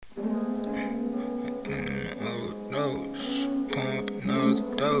overdose. Pump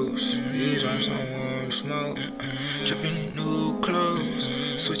another dose. These ones don't want to smoke. Dripping new clothes.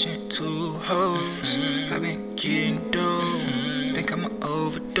 Switching to hoes. I've been getting dope. Think I'ma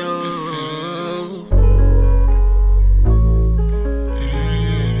overdose.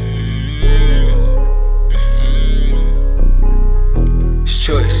 It's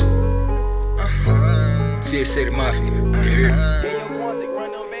choice. CSA the Mafia.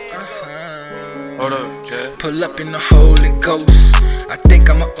 Hold up, Chad. Pull up in the Holy Ghost. I think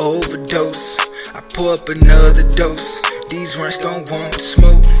I'ma overdose. I pour up another dose. These runs don't want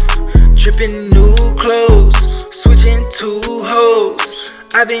smoke. Dripping new clothes. Switching to hoes.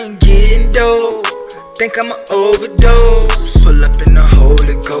 I been getting dope. Think I'ma overdose. Pull up in the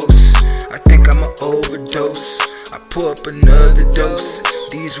Holy Ghost. I think I'ma overdose. I pour up another dose.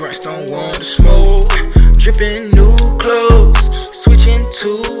 These runs don't want to smoke. Dripping new clothes. Switching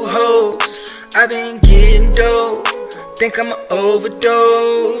to hoes. I been getting dope. Think I'ma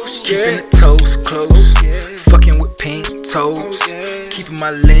overdose. Keeping the toes close. Fucking with pink toes. Keeping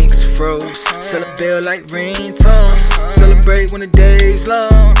my links froze. Sell a bill like ringtones. Celebrate when the day's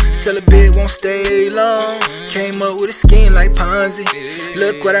long. Celibate won't stay long. Came up with a scheme like Ponzi.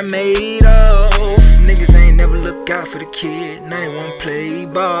 Look what I made off. Niggas ain't never look out for the kid. Now they wanna play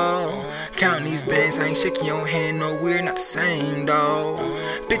ball. Counting these bands, I ain't shaking your hand. No, we're not the same, dawg.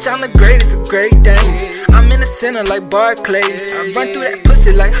 Bitch, I'm the greatest of great days. I'm in the center like Barclays. I run through that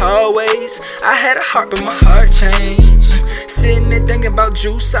pussy like hallways. I had a heart, but my heart changed. Sitting there thinking about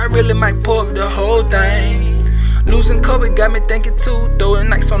juice, I really might pour up the whole thing. Losing Kobe got me thinking too, throwing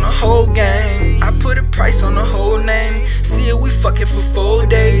nights on the whole game. I put a price on the whole name. See it, we fucking for 4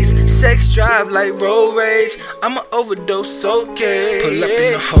 days. Sex drive like road rage. I'ma overdose, okay. Pull up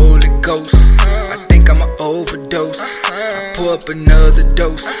in the Holy Ghost. I think I'ma overdose. I pour up another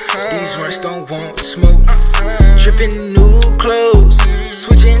dose. These runs don't want smoke. Dripping new clothes.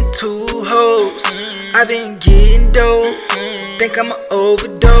 Switching to hoes. I been getting dope. Think I'ma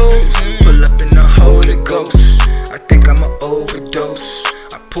overdose. Pull up in the Holy Ghost. I think I'ma overdose.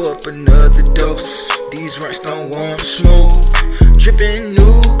 I pour up another dose. These runs don't want to smoke. Dripping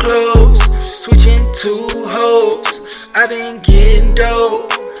new clothes. Switching to hoes. I been getting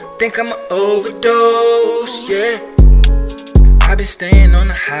dope. Think I'ma overdose, yeah. I been staying on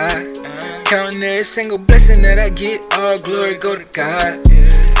the high. Counting every single blessing that I get. All glory go to God.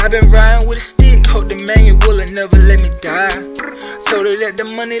 I been riding with a stick. Hope the manual will never let me die. Told her that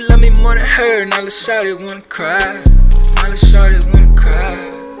the money love me more than her. Now let's shawty wanna cry. Now let's shawty wanna cry.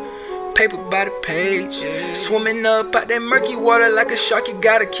 Paper by the page. Swimming up out that murky water like a shark, you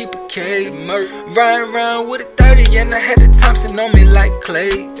gotta keep a cage. Riding around with a 30 and I had the Thompson on me like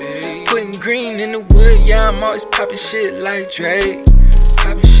Clay. Putting green in the wood, yeah, I'm always popping shit like Dre.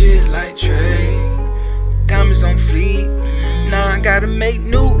 Popping shit like Dre. Diamonds on fleek. Now I gotta make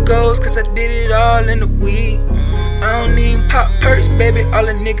new goals, cause I did it all in the weed. I don't even pop perks, baby, all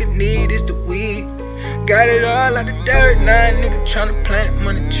a nigga need is the weed. Got it all out the dirt, now a nigga tryna plant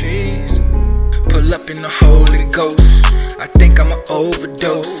money trees. Pull up in the Holy Ghost. I think I'ma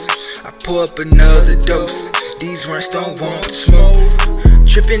overdose. I pour up another dose. These runs don't want smoke.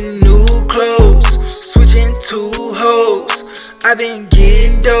 Dripping new clothes. Switching to hoes. I been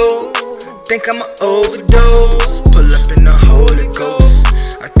getting dope. Think I'ma overdose. Pull up in the Holy Ghost.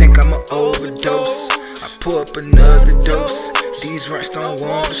 I think I'ma overdose. I pour up another dose. These runs don't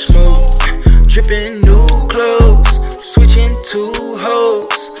want to smoke. Dripping new clothes. Switching to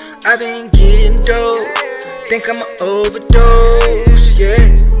hoes. I been getting dope. Think I'ma overdose, yeah.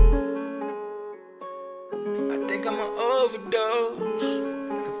 I think I'ma overdose.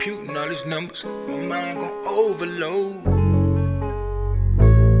 Computing all these numbers, my mind gon' overload.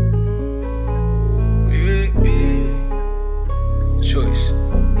 Yeah. Choice.